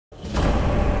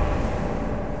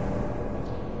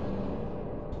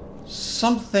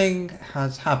something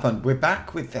has happened. We're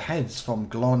back with the heads from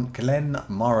Glen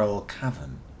Moral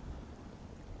Cavern.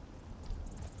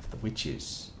 The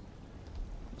witches.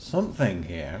 Something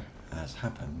here has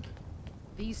happened.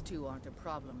 These two aren't a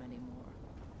problem anymore.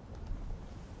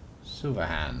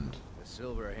 Silverhand. The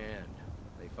Silver Hand.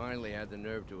 They finally had the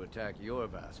nerve to attack your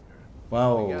Vasker.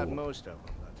 Well, We got most of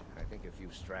them, but I think if you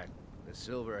extract the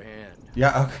Silver Hand.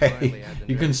 yeah, okay.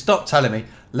 You can stop telling me.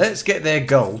 Let's get their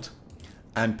gold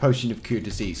and potion of cure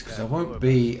disease, because I won't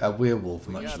be a werewolf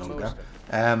much longer.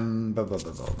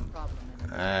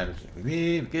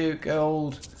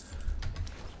 Gold.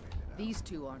 These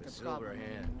two aren't a problem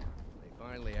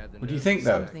anymore. What do you think,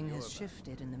 though? Something has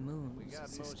shifted in the moons,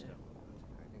 sister.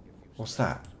 What's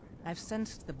that? I've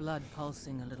sensed the blood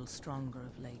pulsing a little stronger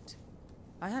of late.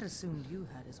 I had assumed you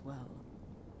had as well.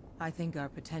 I think our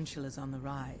potential is on the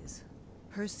rise.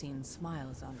 Persine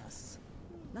smiles on us.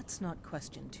 Let's not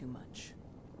question too much.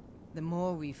 The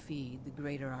more we feed, the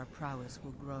greater our prowess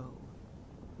will grow.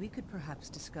 We could perhaps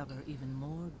discover even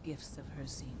more gifts of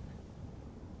Persine. ...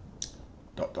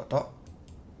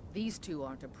 These two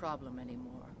aren't a problem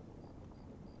anymore.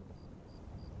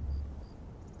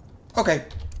 Okay.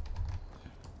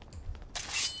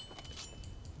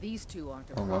 These two aren't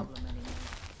a problem anymore.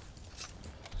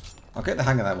 I'll get the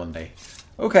hang of that one day.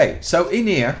 Okay, so in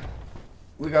here,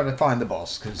 we got to find the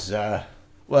boss, because,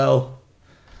 well,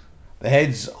 the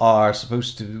heads are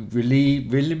supposed to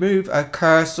remove a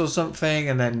curse or something,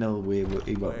 and then he won't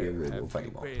be a werewolf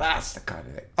anymore. That's the kind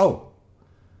of thing. Oh!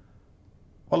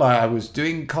 Well, I was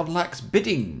doing Kodlak's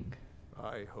bidding.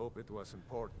 I hope it was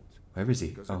important. Where is he?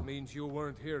 Because it means you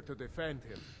weren't here to defend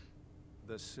him.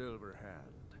 The Silver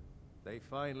Hand. They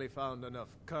finally found enough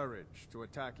courage to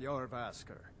attack your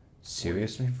Vasker.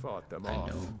 Seriously? We fought them off.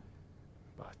 know.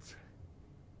 But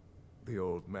the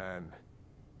old man,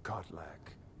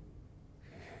 Kodlak,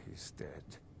 he's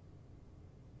dead.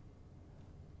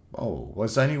 Oh,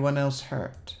 was anyone else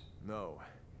hurt? No,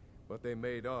 but they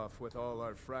made off with all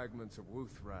our fragments of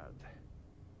Wuuthrad.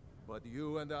 But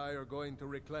you and I are going to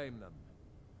reclaim them.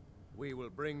 We will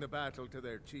bring the battle to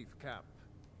their chief camp.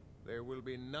 There will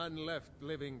be none left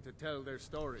living to tell their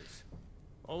stories.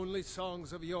 Only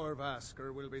songs of your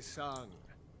Vasker will be sung.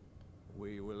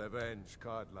 We will avenge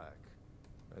Kodlak,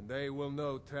 and they will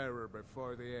know terror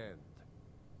before the end.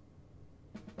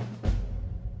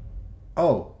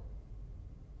 Oh.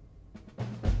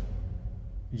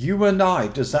 You and I,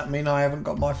 does that mean I haven't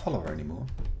got my follower anymore?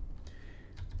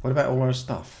 What about all our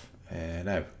stuff?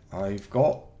 No, I've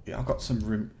got some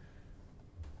room.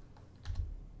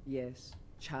 Yes,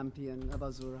 champion of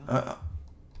Azura.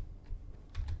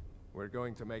 We're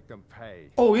going to make them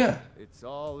pay. Oh yeah. It's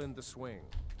all in the swing.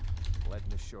 Let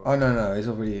me show Oh no,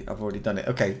 I've already done it.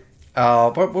 Okay.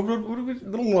 What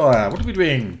are we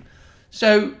doing?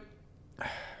 So,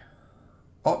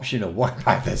 optional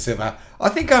wipeout the silver. I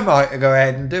think I might go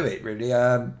ahead and do it. Really.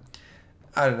 I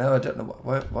don't know.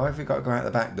 Why have we got to go out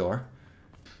the back door?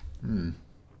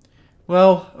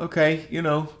 Well, okay. You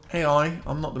know, AI.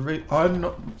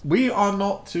 We are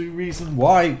not to reason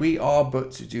why we are,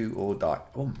 but to do or die.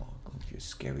 Oh my God, you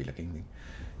scary looking thing.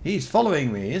 He's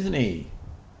following me, isn't he?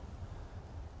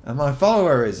 And my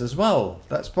follower is as well.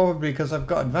 That's probably because I've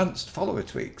got advanced follower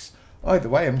tweaks. Either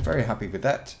way, I'm very happy with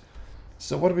that.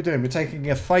 So what are we doing? We're taking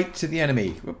a fight to the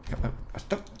enemy.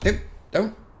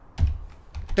 Don't.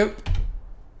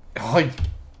 Hi.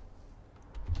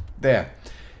 There.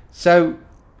 So,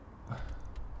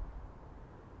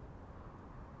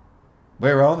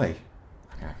 where are they?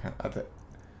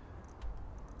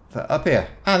 They're up here.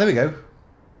 Ah, there we go.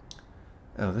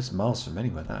 Oh, this is miles from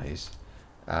anywhere, that is.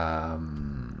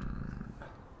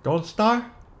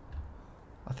 Dawnstar?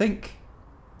 I think.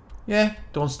 Yeah,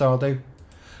 Dawnstar will do.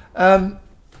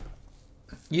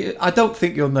 I don't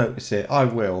think you'll notice it. I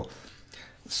will.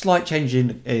 Slight change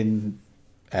in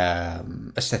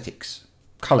aesthetics,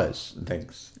 colours and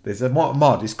things. There's a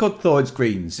mod. It's called Thord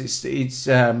Greens. It's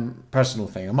personal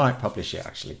thing. I might publish it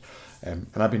actually, and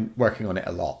I've been working on it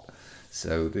a lot.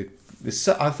 So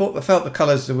I felt the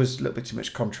colours, there was a little bit too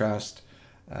much contrast.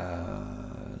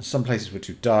 Some places were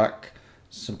too dark,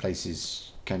 some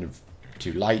places kind of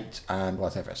too light, and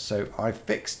whatever. So I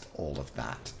fixed all of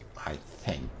that, I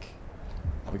think.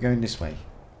 Are we going this way?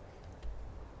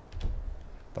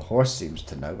 The horse seems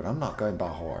to know, but I'm not going by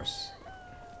horse.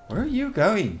 Where are you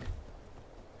going?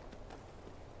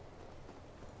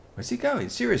 Where's he going?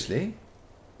 Seriously?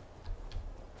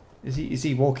 Is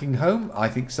he walking home? I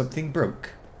think something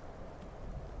broke.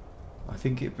 I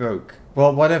think it broke.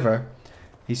 Well, whatever.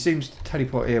 He seems to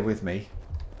teleport here with me.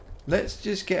 Let's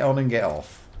just get on and get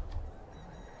off.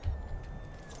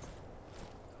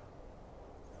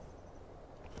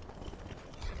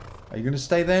 Are you going to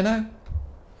stay there now?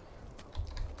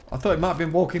 I thought he might have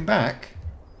been walking back.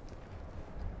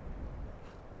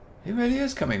 He really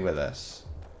is coming with us.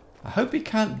 I hope he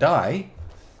can't die.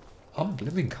 I'm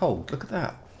living cold. Look at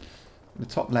that. In the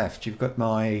top left, you've got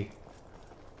my.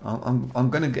 I'm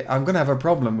gonna have a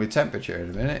problem with temperature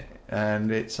in a minute,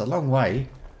 and it's a long way.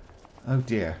 Oh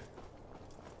dear.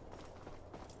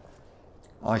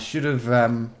 I should have.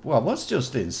 Well, I was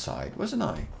just inside, wasn't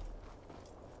I?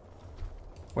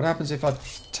 What happens if I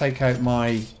take out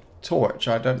my torch?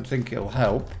 I don't think it'll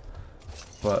help.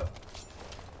 But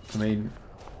I mean,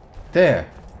 there.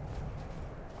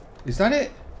 Is that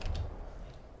it?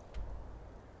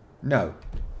 No.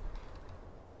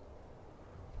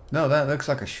 No, that looks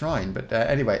like a shrine, but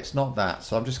anyway, it's not that,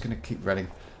 so I'm just going to keep running.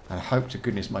 And I hope to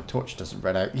goodness my torch doesn't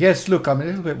run out. Yes, look, I'm a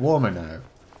little bit warmer now.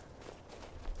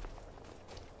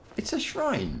 It's a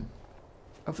shrine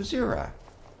of Azura.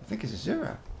 I think it's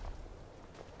Azura.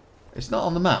 It's not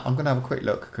on the map. I'm going to have a quick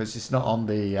look, because it's not on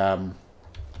the...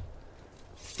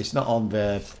 it's not on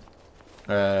the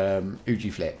Uji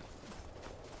flip.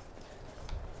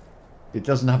 It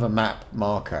doesn't have a map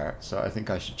marker, so I think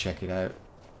I should check it out.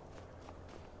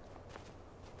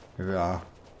 Here we are.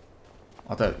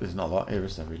 I don't. There's not a lot here,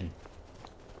 is there really?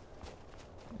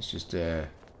 It's just oh,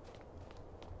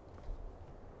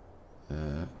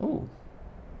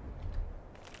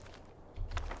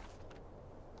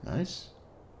 nice.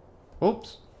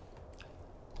 Oops,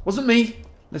 wasn't me.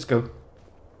 Let's go.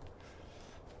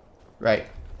 Right.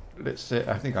 Let's.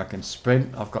 I think I can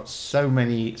sprint. I've got so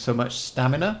much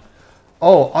stamina.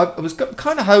 Oh, I was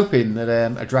kind of hoping that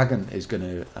a dragon is going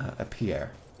to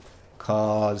appear.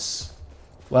 Because,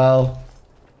 well,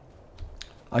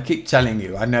 I keep telling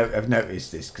you, I've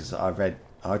noticed this because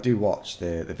I do watch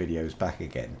the videos back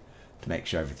again to make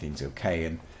sure everything's okay.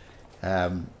 And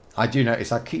I do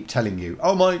notice, I keep telling you,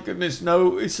 oh my goodness,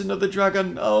 no, it's another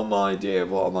dragon. Oh my dear,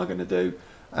 what am I going to do?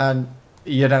 And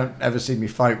you don't ever see me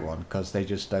fight one because they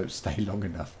just don't stay long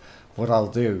enough. What I'll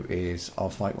do is I'll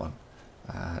fight one.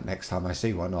 Next time I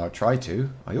see one, I'll try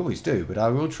to. I always do, but I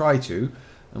will try to,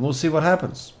 and we'll see what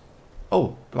happens.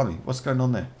 Oh, blimey, what's going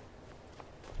on there?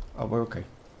 Oh, we're okay.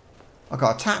 I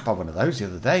got attacked by one of those the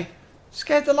other day.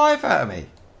 Scared the life out of me.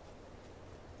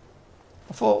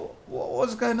 I thought,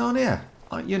 what's going on here?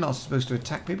 You're not supposed to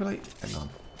attack people. Hang on.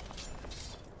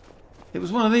 It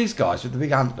was one of these guys with the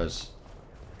big antlers.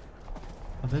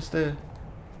 Oh, there's the...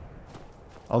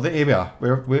 Oh, here we are.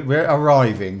 We're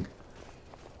arriving.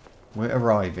 We're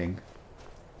arriving.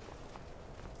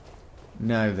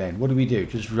 Now then, what do we do?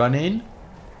 Just run in?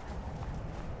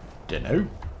 Dunno.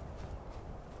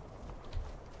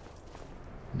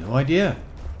 No idea.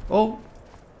 Oh.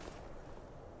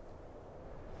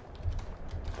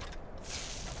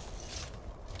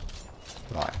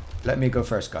 Right. Let me go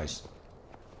first, guys.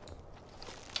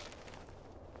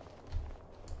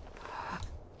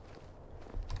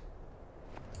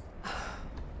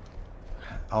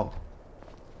 Oh.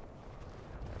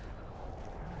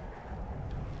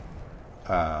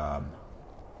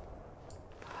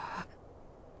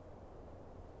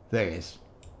 There he is.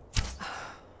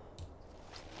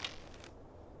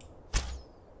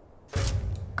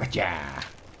 Gotcha.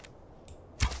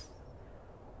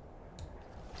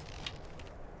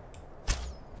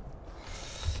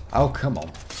 Oh, come on.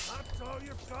 That's all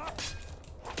you've got?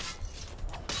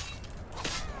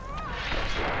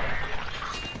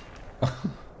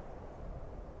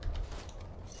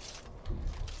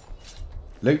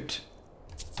 Loot.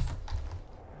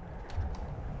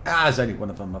 Ah, there's only one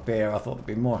of them up here. I thought there'd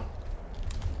be more.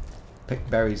 Pick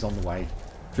berries on the way.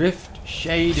 Drift,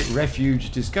 shade,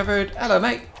 refuge discovered. Hello,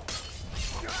 mate.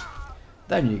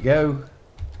 There you go.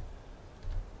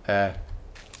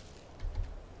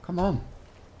 Come on.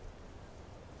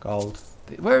 Gold.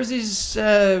 Where is his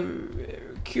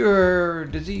cure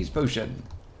disease potion?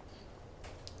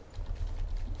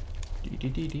 There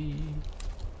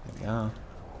we are.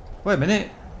 Wait a minute.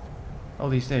 Oh,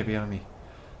 he's there behind me.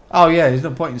 Oh yeah, there's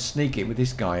no point in sneaking with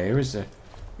this guy here, is there?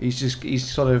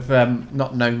 He's sort of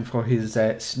not known for his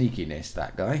sneakiness,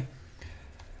 that guy.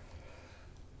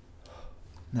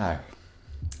 Now,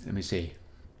 let me see.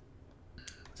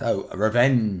 So,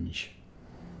 revenge.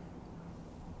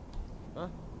 Huh?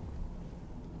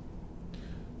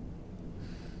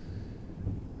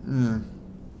 You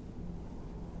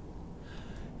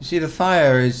see, the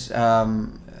fire is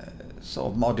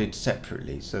sort of modded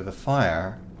separately, so the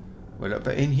fire will look,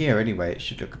 but in here anyway, it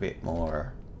should look a bit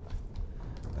more,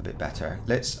 a bit better.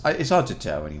 It's hard to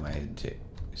tell anyway, isn't it?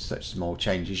 It's such small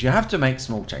changes. You have to make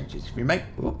small changes. If we make,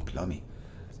 oh, blimey.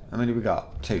 How many we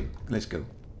got? 2. Let's go.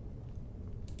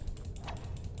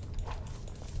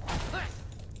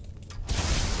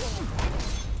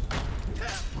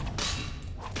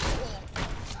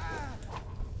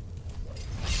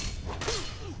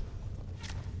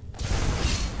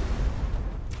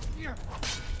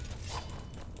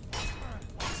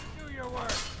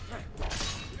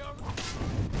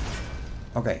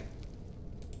 Okay.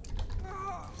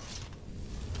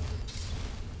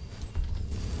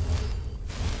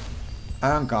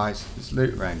 Hang on, guys. There's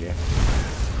loot around here.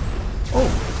 Oh!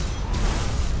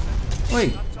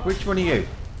 Wait, which one are you?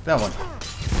 That one.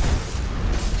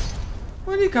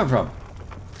 Where did you come from?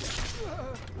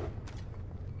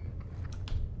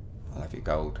 I'll have your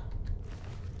gold.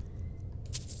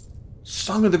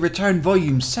 Song of the Return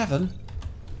Volume 7?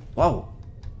 Whoa.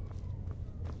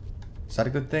 Is that a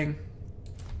good thing?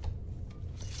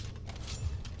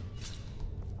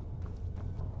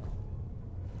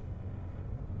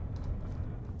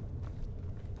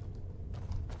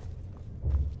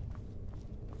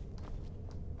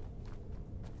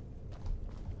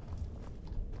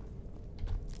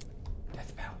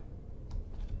 Death bell.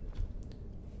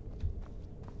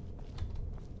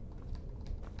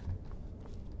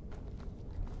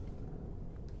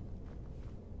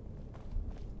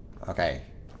 Okay.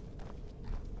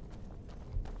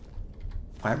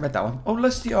 I haven't read that one. Oh,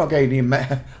 Lusty Argonian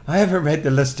Maid. I haven't read the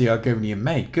Lusty Argonian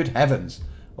Maid. Good heavens.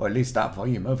 Or at least that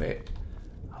volume of it.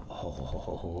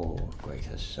 Oh,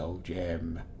 Greater Soul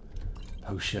Gem.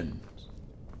 Potions.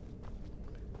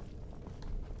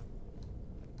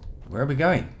 Where are we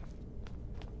going?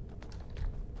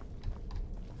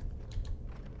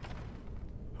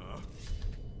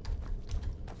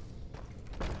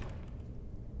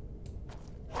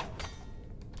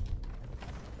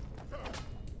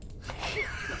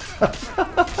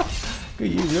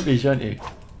 Good use rubbish, aren't you?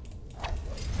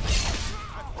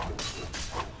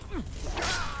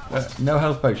 No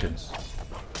health potions.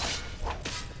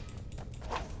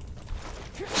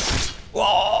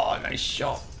 Whoa, nice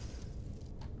shot.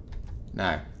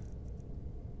 Now.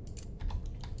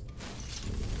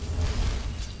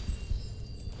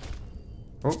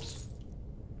 Oops.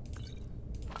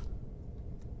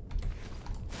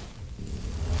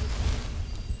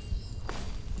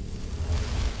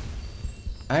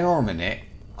 Hang on a minute.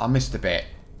 I missed a bit.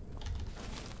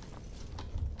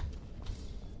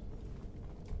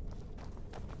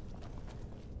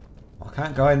 I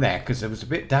can't go in there because there was a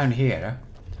bit down here.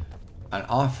 And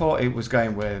I thought it was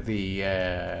going where the...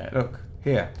 look,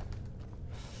 here.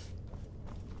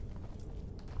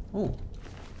 Oh.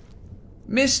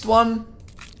 Missed one.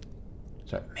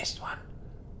 Sorry, missed one.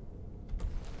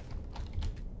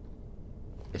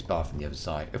 It's barred from the other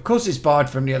side. Of course it's barred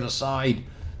from the other side.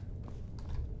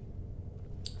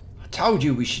 Told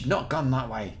you we should not gone that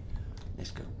way.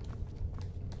 Let's go.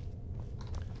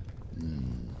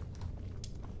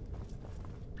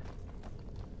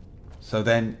 So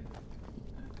then,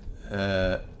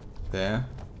 there,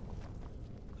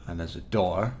 and there's a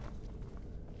door.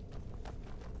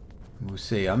 We'll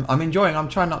see. I'm enjoying. I'm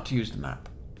trying not to use the map.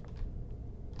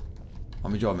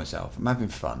 I'm enjoying myself. I'm having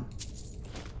fun.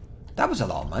 That was a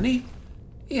lot of money.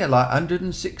 Yeah, like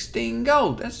 116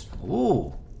 gold. That's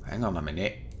ooh. Hang on a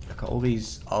minute. Look at all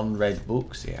these unread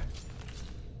books here.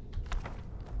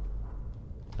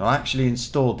 Now, I actually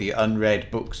installed the unread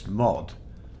books mod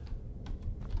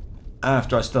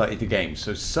after I started the game,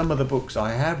 so some of the books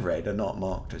I have read are not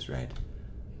marked as read.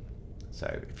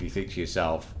 So if you think to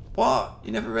yourself, what?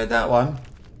 You never read that one?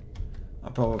 I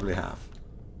probably have.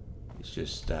 It's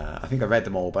just, I think I read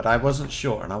them all, but I wasn't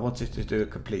sure and I wanted to do a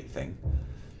complete thing.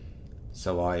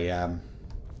 So I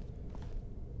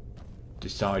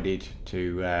decided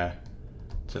to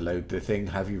load the thing.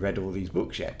 Have you read all these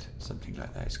books yet? Something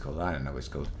like that it's called. I don't know what it's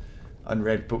called.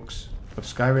 Unread Books of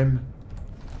Skyrim.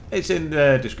 It's in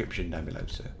the description down below,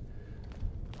 so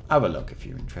have a look if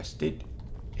you're interested.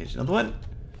 Here's another one.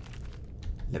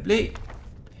 Lovely.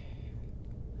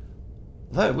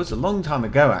 Although it was a long time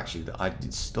ago actually that I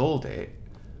installed it,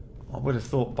 I would have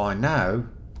thought by now.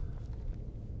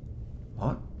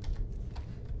 What?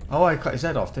 Oh, I cut his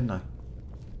head off, didn't I?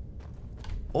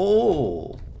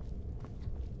 Oh!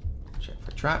 Check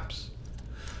for traps.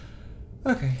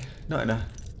 Okay, not enough.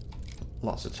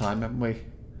 Lots of time, haven't we?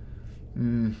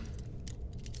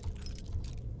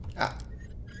 Ah.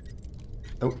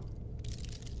 Oh.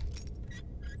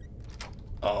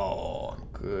 Oh, I'm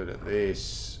good at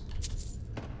this.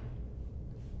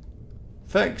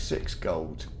 36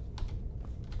 gold.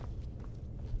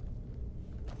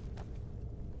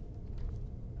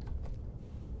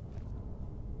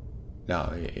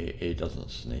 No, he doesn't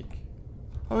sneak.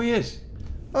 Oh, he is.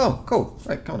 Oh, cool.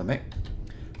 Right, come on, mate.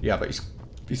 Yeah, but he's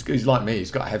like me.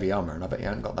 He's got heavy armor, and I bet he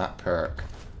hasn't got that perk.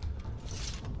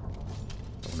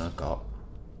 The one I've got.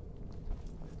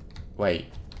 Wait.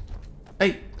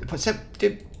 Hey,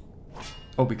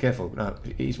 oh, be careful. No,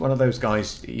 he's one of those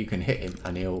guys that you can hit him,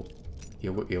 and he'll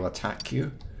attack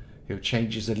you. He'll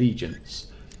change his allegiance.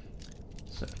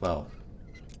 So, well,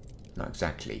 not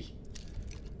exactly.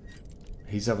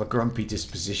 He's of a grumpy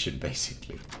disposition,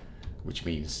 basically. Which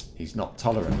means he's not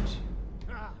tolerant.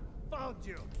 Found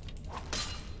you.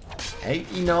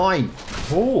 89!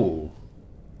 Cool!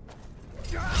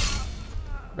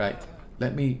 Right,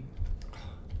 let me...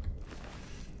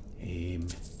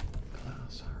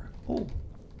 Class arrow. Oh!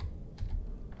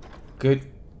 Good.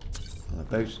 One of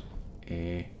those.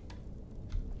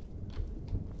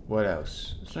 What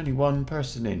else? There's only one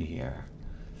person in here.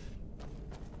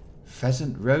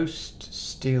 Pheasant roast,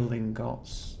 steel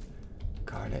ingots,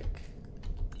 garlic.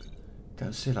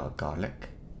 Don't see a lot of garlic.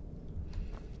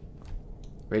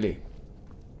 Really?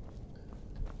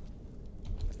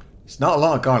 It's not a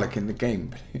lot of garlic in the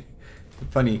game.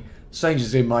 Funny, strange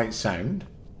as it might sound.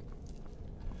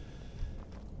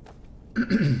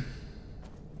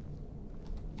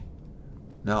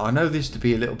 Now, I know this to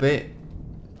be a little bit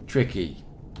tricky.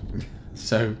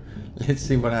 So, let's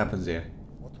see what happens here.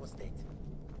 What was that?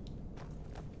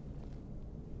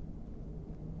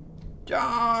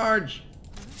 Charge!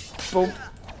 Boom.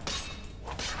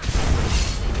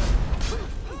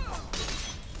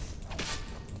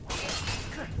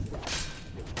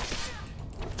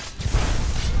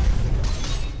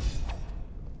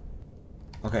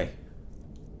 Okay.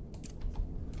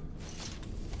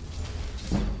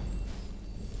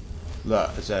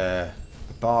 Look, there's a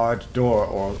barred door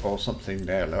or something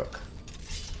there, look.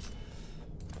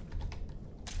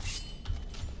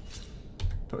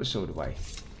 Put the sword away,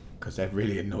 because they're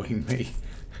really annoying me.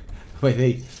 Where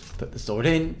they put the sword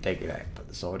in, take it out. Put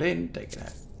the sword in, take it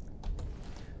out.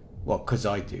 Well, because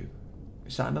I do.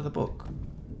 Is that another book?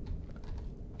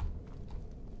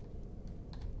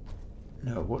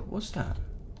 No, what's that?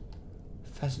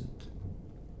 Pheasant.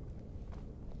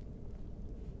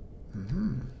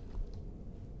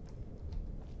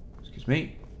 Excuse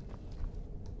me.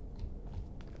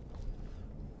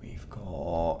 We've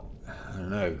got... I don't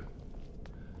know.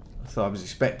 I thought I was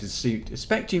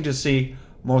expecting to see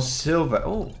more silver.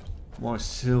 Oh, more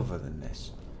silver than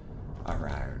this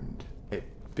around. It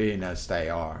being as they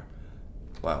are.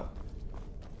 Well,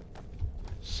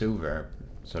 silver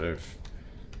sort of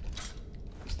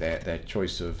is their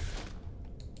choice of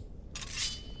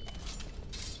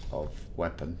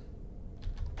weapon.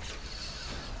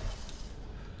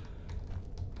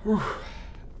 Whew.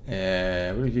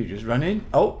 What do we do? Just run in?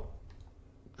 Oh,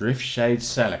 Drift Shade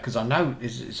Cellar. Because I know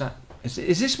is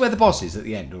this where the boss is at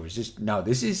the end, or is this? No,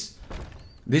 this isn't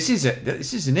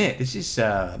it. This is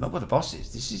not where the boss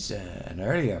is. This is an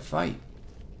earlier fight.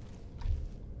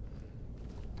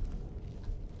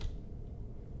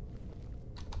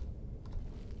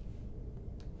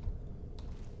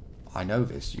 I know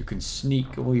this. You can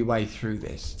sneak all your way through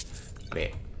this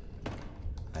bit.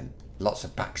 And lots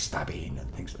of backstabbing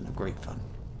and things that are great fun.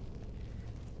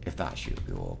 If that's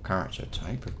your character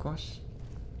type, of course.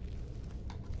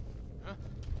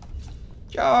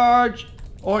 Charge!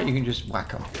 Or you can just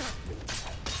whack them.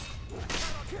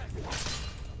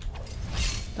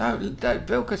 Don't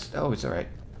bilk us. Oh, it's alright.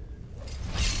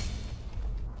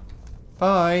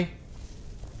 Bye.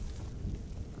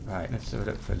 Right, let's have a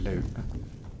look for loot.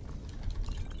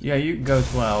 Yeah, you can go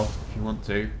as well if you want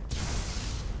to.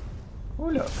 Oh,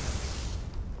 look.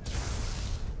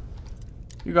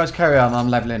 You guys carry on, I'm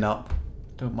leveling up.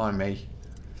 Don't mind me.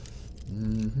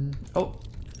 Oh.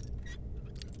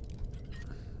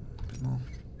 A bit more.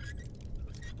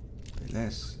 A bit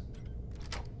less.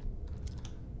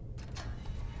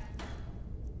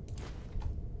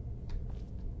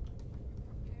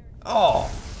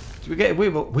 Oh! Do we get a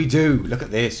werewolf? We do! Look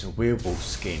at this, a werewolf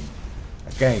skin.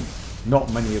 Again,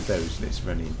 not many of those. Let's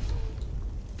run in.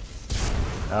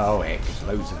 Oh heck, there's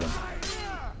loads of them.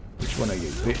 Which one are you?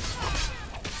 This?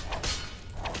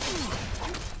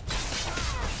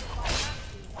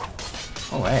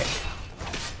 Oh heck.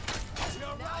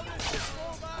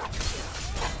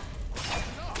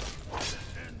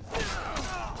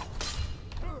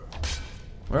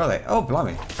 Where are they? Oh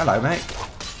blimey. Hello mate.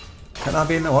 Can I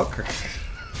be in the what?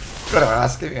 Gotta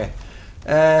ask it,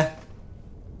 yeah.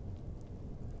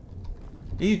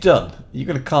 Are you done? Are you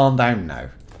gonna calm down now?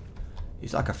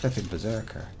 He's like a flipping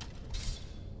berserker.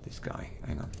 This guy.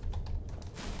 Hang on.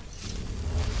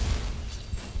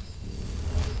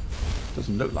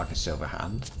 Doesn't look like a silver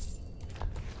hand.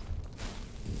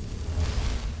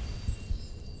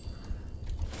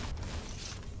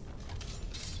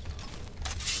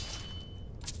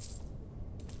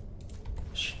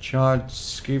 Charred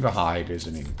scuba hide is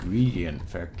an ingredient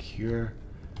for a cure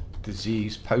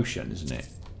disease potion, isn't it?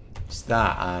 It's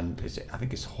that, and is it? I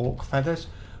think it's hawk feathers.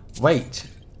 Wait.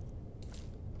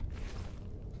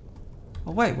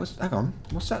 Oh wait, hang on.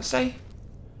 What's that say?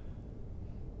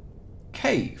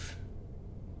 Cave.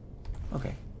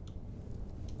 Okay.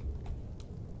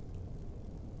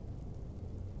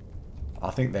 I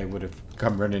think they would have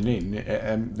come running in,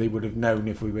 and they would have known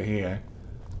if we were here.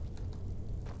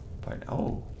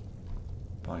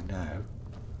 By now.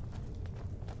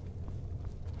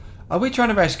 Are we trying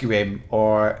to rescue him,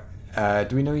 or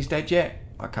do we know he's dead yet?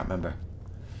 I can't remember.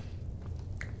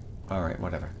 Alright,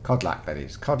 whatever. Codlack, that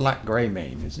is. Codlack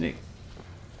Greymane, isn't it?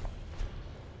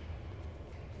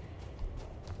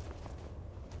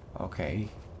 Okay.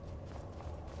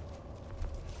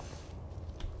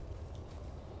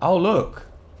 Oh, look.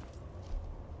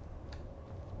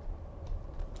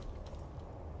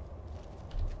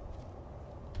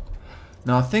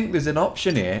 Now, I think there's an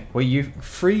option here where you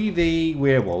free the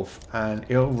werewolf and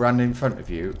he'll run in front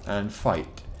of you and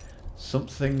fight.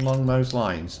 Something along those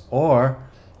lines. Or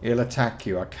he'll attack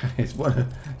you. It's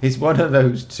one of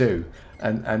those two.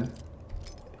 And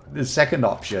the second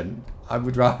option, I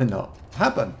would rather not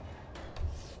happen.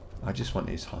 I just want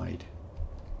his hide.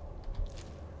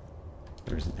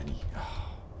 There isn't any.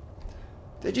 Oh.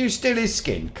 Did you steal his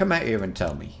skin? Come out here and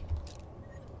tell me.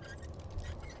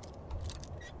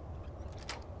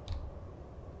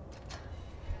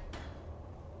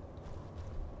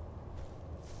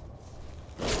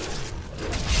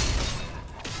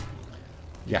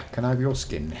 Yeah, can I have your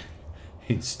skin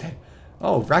instead?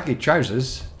 Oh, ragged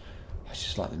trousers. That's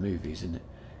just like the movies, isn't it?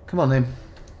 Come on then.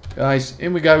 Guys,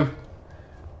 in we go.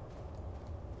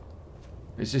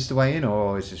 Is this the way in,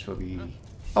 or is this what we...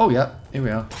 Oh, yeah, here we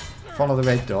are. Follow the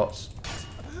red dots.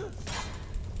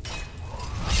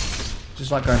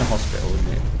 Just like going to hospital,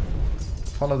 isn't it?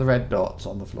 Follow the red dots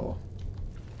on the floor.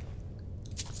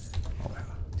 Oh,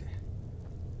 dear.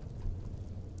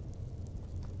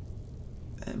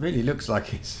 It really looks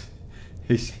like it's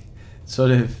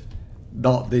sort of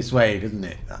not this way, doesn't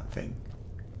it, that thing?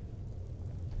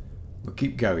 We'll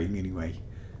keep going anyway.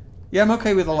 Yeah, I'm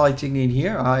okay with the lighting in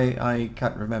here. I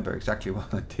can't remember exactly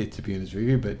what I did, to be honest with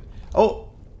you, but...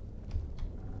 Oh!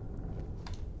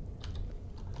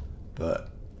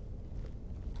 But...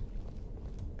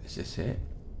 Is this it?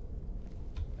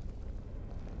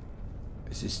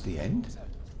 Is this the end?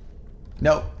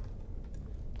 No.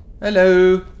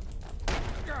 Hello!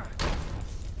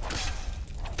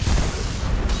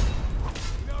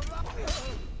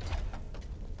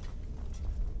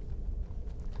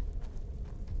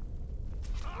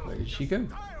 Where did she go?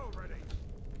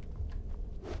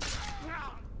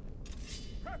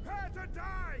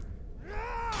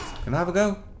 Can I have a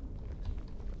go?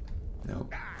 No.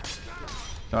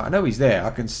 No, I know he's there. I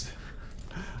can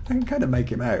kind of make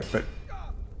him out, but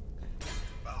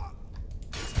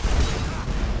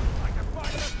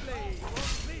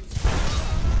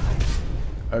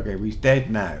okay, well, he's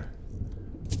dead now.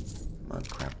 Oh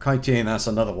crap! Chitin, that's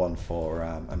another one for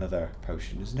another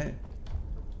potion, isn't it?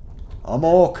 I'm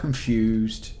all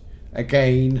confused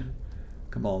again.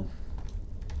 Come on.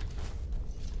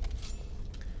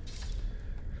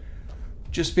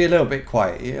 Just be a little bit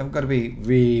quiet. I've got to be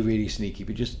really, really sneaky,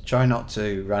 but just try not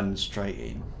to run straight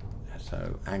in.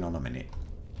 So, hang on a minute.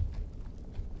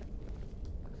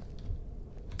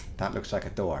 That looks like a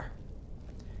door.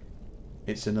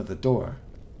 It's another door.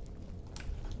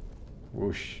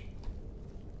 Whoosh.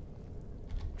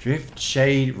 Drift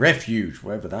Shade Refuge,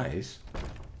 wherever that is. I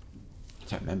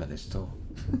don't remember this at all.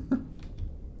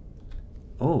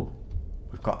 Oh,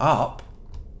 we've got up.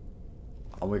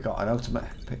 And we got an ultimate,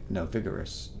 no,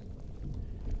 vigorous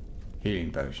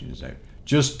healing potion, so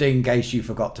just in case you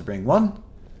forgot to bring one.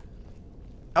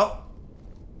 Oh,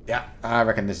 yeah, I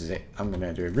reckon this is it. I'm going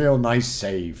to do a real nice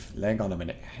save. Hang on a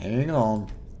minute. Hang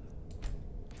on.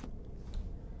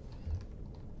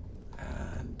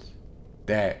 And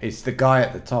there, it's the guy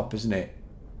at the top, isn't it?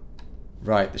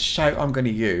 Right, the shout I'm going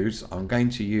to use,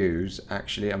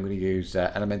 actually, I'm going to use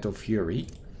Elemental Fury.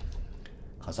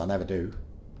 Because I never do.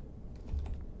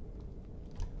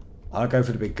 I'll go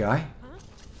for the big guy.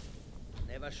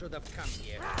 Never should have come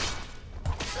here.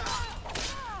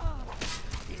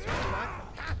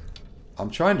 I'm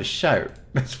trying to shout.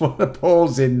 That's what the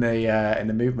pause in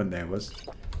the movement there was.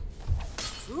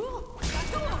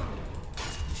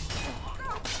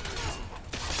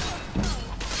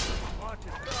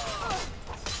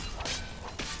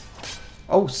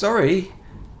 Oh, sorry.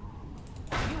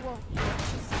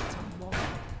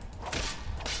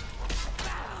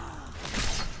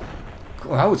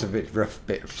 Well, that was a bit rough.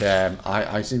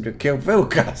 I seem to have killed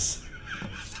Vilkas.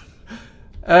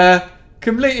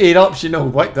 Completed optional.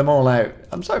 Wipe them all out.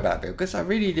 I'm sorry about Vilkas. I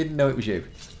really didn't know it was you.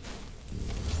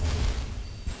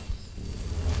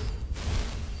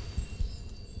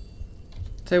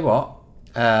 Tell you what.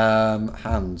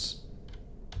 Hands.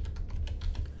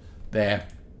 There.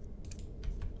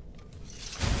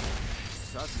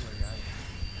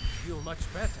 much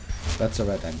better. That's a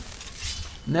red end.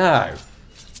 No.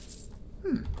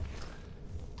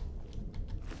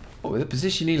 Oh, the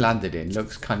position he landed in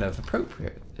looks kind of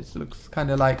appropriate. It looks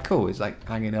kind of like cool. It's like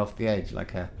hanging off the edge,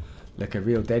 like a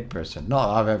real dead person. Not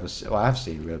I've ever. Well, I've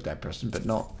seen a real dead person, but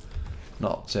not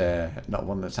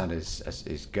one that's had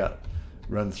his gut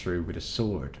run through with a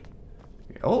sword.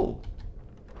 Oh,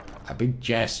 a big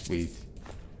chest with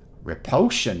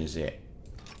repulsion, is it?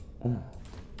 Oh,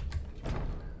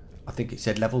 I think it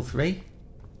said level 3.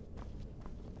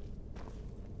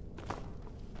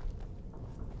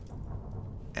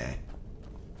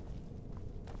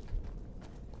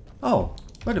 Oh,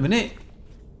 wait a minute.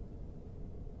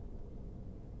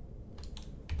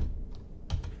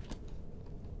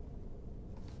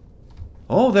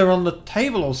 Oh, they're on the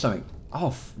table or something.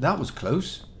 Oh, that was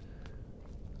close.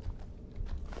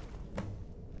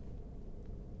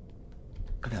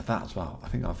 Could have that as well. I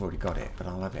think I've already got it, but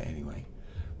I'll have it anyway.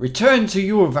 Return to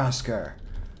your Vasker.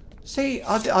 See,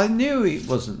 I knew it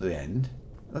wasn't the end.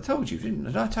 I told you,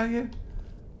 did I tell you?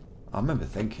 I remember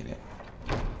thinking it.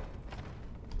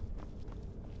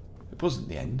 It wasn't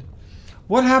the end.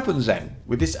 What happens then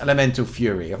with this elemental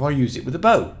fury if I use it with a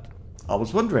bow? I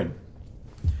was wondering.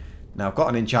 Now I've got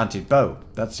an enchanted bow.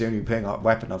 That's the only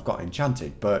weapon I've got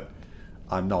enchanted, but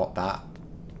I'm not that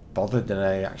bothered that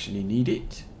I actually need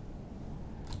it.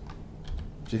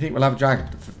 Do you think we'll have a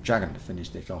dragon to finish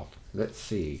this off? Let's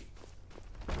see.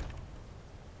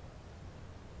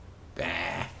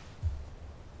 Bah.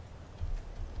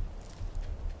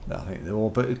 I think they're all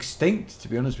but extinct, to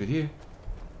be honest with you.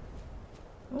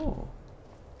 Oh.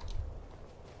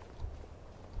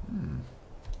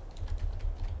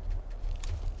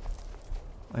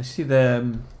 I see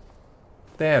them.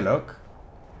 There, look.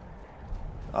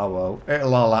 Oh well,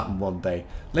 it'll all happen one day.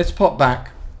 Let's pop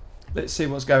back. Let's see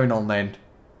what's going on then.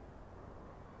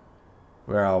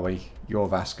 Where are we? Your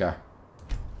Vasker.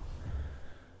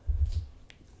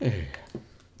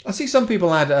 I see some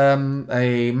people add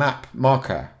a map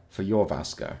marker for your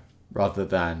Vasker rather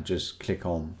than just click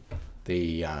on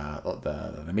the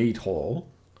mead hall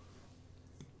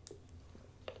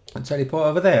and teleport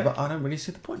over there, but I don't really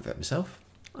see the point of it myself.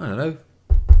 I don't know.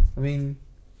 I mean,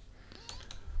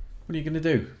 what are you going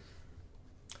to do?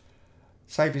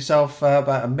 Save yourself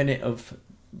about a minute of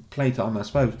playtime, I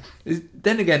suppose.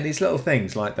 Then again, these little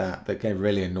things like that get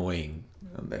really annoying,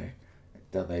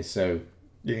 don't they? So,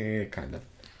 yeah, kind of.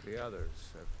 The others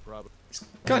have probably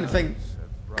Kind of thing.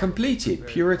 Completed.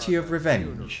 Purity of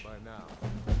Revenge.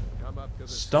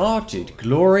 Started.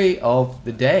 Glory of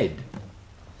the Dead.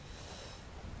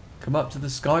 Come up to the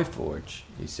Skyforge,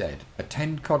 he said.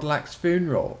 Attend Codlac's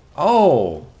funeral.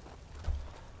 Oh!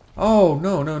 Oh,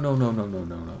 no.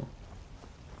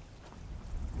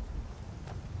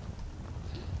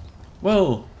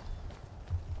 Well,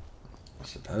 I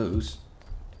suppose.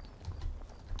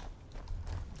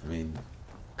 I mean,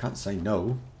 can't say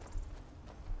no.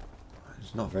 I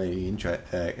was not very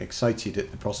excited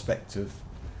at the prospect of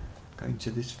going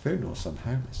to this funeral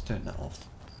somehow. Let's turn that off.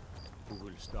 Who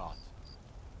will start?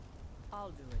 I'll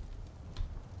do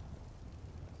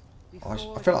it.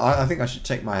 I think I should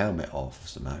take my helmet off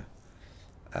somehow.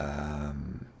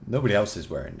 Nobody else is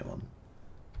wearing one.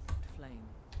 Flame.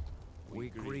 We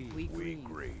grieve. We We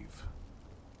grieve.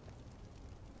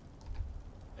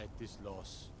 At this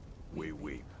loss, we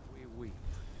weep. We weep.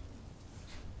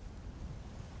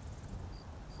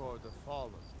 For the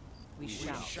fallen, We we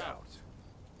shout. shout.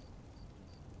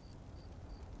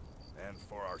 And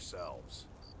for ourselves,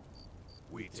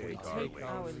 we We take take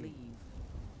our our leave. leave.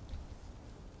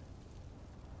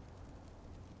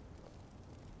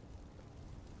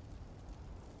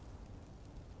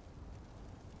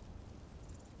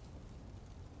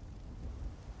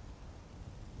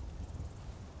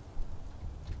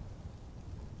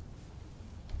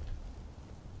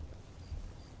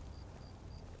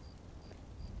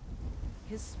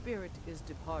 His spirit is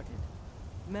departed.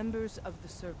 Members of the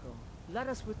Circle, let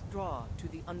us withdraw to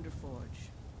the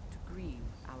Underforge to grieve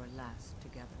our last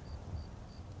together.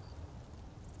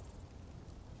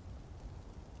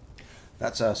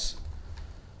 That's us.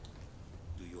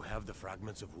 do you have the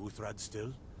fragments of Wuuthrad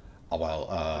still? Oh well.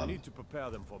 I need to prepare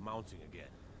them for mounting again.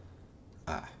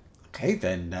 Okay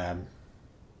then.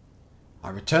 I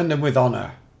return them with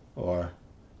honor. Or,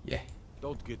 yeah.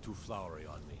 Don't get too flowery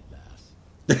on me,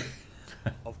 lass.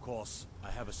 Of course,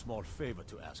 I have a small favor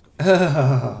to ask of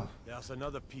you. There's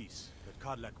another piece that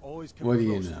Codlac always kept What do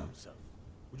you close to know? himself.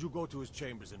 Would you go to his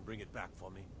chambers and bring it back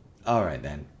for me? All right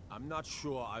then. I'm not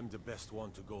sure I'm the best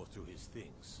one to go through his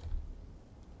things.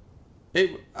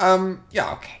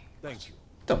 Yeah. Okay. Thank you.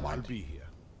 Don't I'll mind. be here.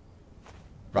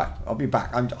 Right, I'll be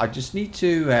back. I just need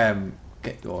to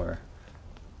get your...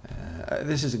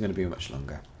 this isn't going to be much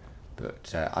longer.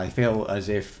 But I feel as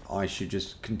if I should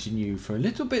just continue for a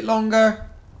little bit longer.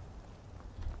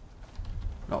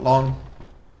 Not long.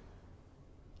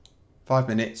 5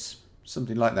 minutes.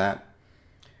 Something like that.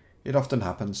 It often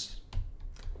happens.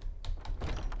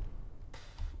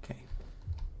 Okay.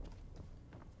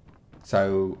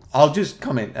 So I'll just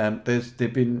comment. There've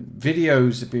been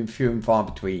videos have been few and far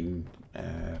between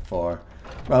for,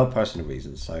 well, personal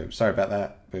reasons. So sorry about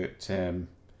that. But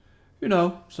you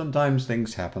know, sometimes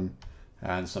things happen,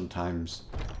 and sometimes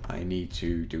I need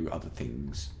to do other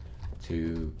things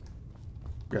to...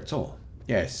 That's all.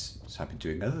 Yes, so I've been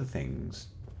doing other things.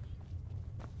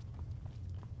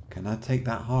 Can I take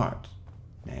that heart?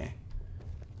 Nah.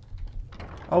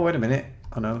 Oh, wait a minute.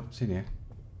 Oh no, it's in here.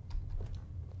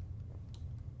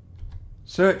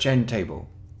 Search end table.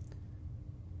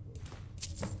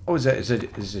 Oh, is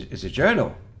a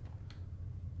journal?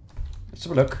 Let's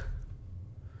have a look.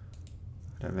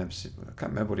 I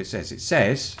can't remember what it says. It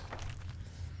says,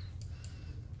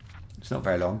 it's not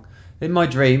very long. In my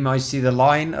dream, I see the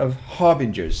line of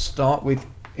harbingers start with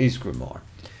Isgramor.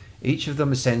 Each of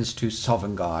them ascends to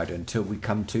Savegames until we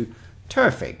come to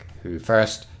Turfig, who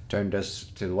first turned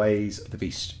us to the ways of the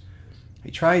beast.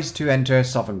 He tries to enter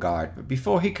Savegames, but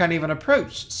before he can even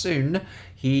approach, soon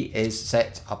he is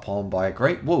set upon by a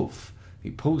great wolf,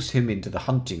 who pulls him into the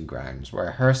hunting grounds,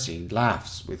 where Hircine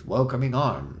laughs with welcoming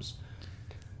arms.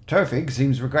 Turfig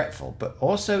seems regretful, but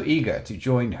also eager to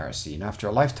join Hircine after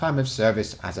a lifetime of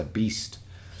service as a beast.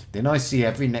 Then I see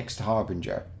every next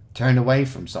harbinger turn away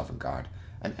from Savegames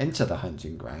and enter the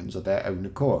hunting grounds of their own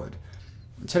accord,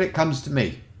 until it comes to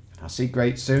me. I'll see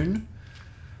great soon,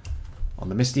 on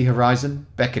the misty horizon,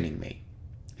 beckoning me.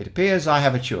 It appears I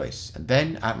have a choice, and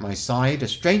then at my side a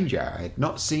stranger I had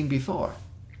not seen before.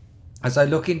 As I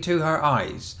look into her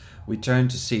eyes, we turn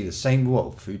to see the same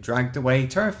wolf who dragged away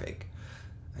Turfig,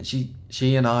 and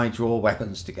she and I draw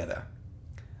weapons together.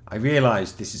 I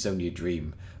realise this is only a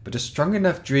dream, but a strong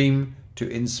enough dream to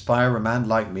inspire a man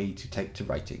like me to take to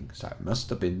writing, so it must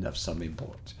have been of some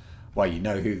import. Well, you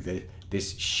know who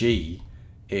this she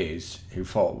is who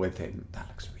fought with him. That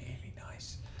looks really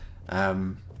nice.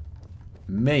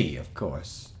 Me, of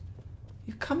course.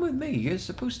 You come with me. You're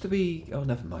supposed to be... Oh,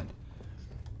 never mind.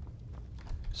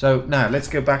 So now let's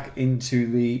go back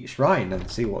into the shrine and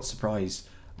see what surprise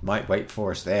might wait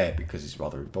for us there, because it's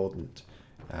rather important.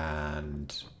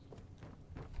 And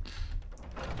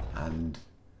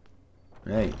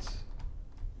right,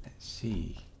 let's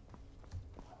see.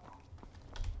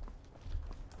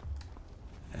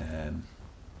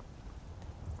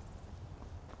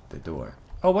 The door.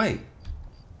 Oh wait,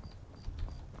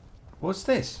 what's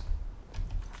this?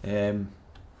 Give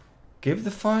the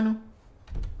final.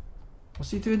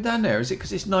 What's he doing down there? Is it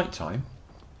because it's night time?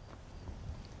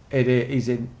 He's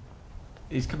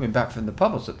coming back from the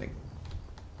pub or something.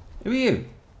 Who are you?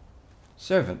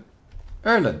 Servant.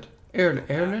 Erland.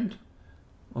 Erland?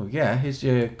 Oh yeah, here's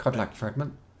your Codlac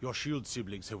fragment. Your shield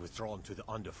siblings have withdrawn to the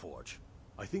Underforge.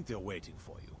 I think they're waiting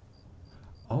for you.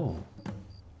 Oh.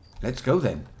 Let's go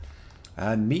then.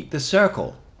 And meet the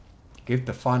circle. Give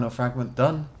the final fragment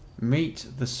done. Meet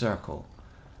the circle.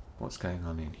 What's going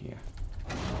on in here?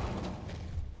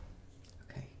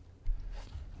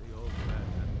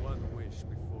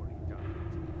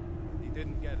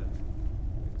 Didn't get it.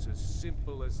 It's as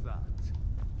simple as that.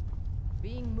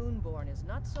 Being Moonborn is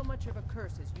not so much of a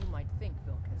curse as you might think,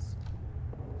 Vilkas.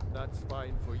 That's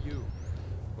fine for you,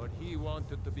 but he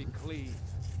wanted to be clean.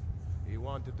 He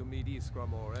wanted to meet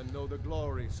Isgramor and know the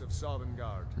glories of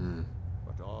Savegames.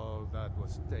 But all that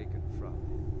was taken from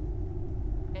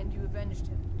him. And you avenged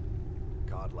him?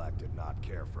 Codlac did not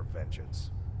care for vengeance.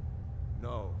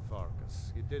 No,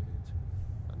 Farkas, he didn't.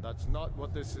 And that's not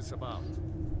what this is about.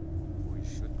 We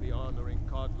should be honoring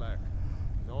Codlac,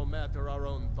 no matter our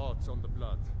own thoughts on the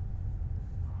blood.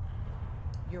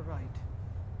 You're right.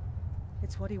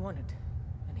 It's what he wanted,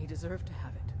 and he deserved to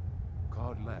have it.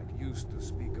 Codlac used to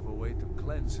speak of a way to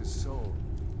cleanse his soul,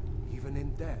 even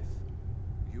in death.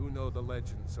 You know the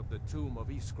legends of the tomb of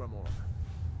Isgramor.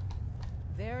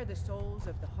 There, the souls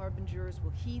of the Harbingers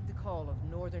will heed the call of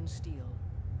Northern Steel.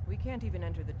 We can't even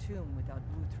enter the tomb without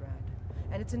Wuuthrad,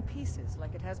 and it's in pieces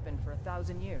like it has been for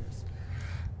 1,000 years.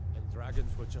 And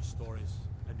dragons were just stories,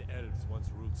 and the elves once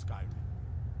ruled Skyrim.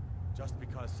 Just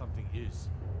because something is,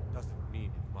 doesn't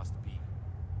mean it must be.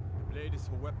 The blade is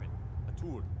a weapon, a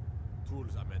tool.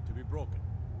 Tools are meant to be broken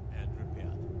and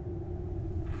repaired.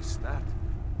 Is that...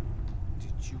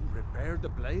 Did you repair the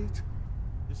blade?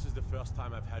 This is the first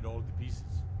time I've had all the pieces,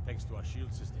 thanks to our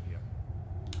shield system here.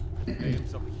 The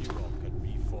flames of hero can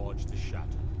reforge the shadow.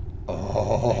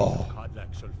 Oh.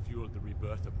 Kodlak shall fuel the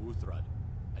rebirth of Wuuthrad,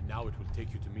 and now it will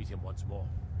take you to meet him once more.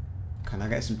 Can I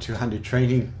get some two-handed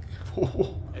training?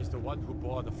 As the one who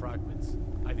bore the fragments,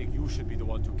 I think you should be the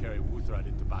one to carry Wuuthrad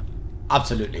into battle.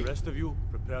 Absolutely. The rest of you,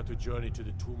 prepare to journey to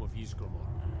the tomb of Ysgramor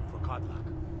for Kodlak.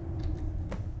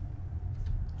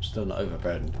 Still not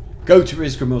overburdened. Go to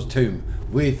Ysgramor's tomb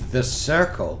with the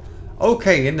circle.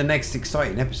 Okay, in the next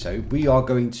exciting episode, we are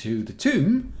going to the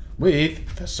tomb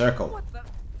with the circle.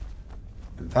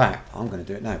 In fact, I'm going to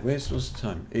do it now. What's the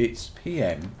time? It's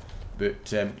PM.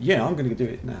 But yeah, I'm going to do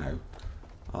it now.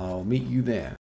 I'll meet you there.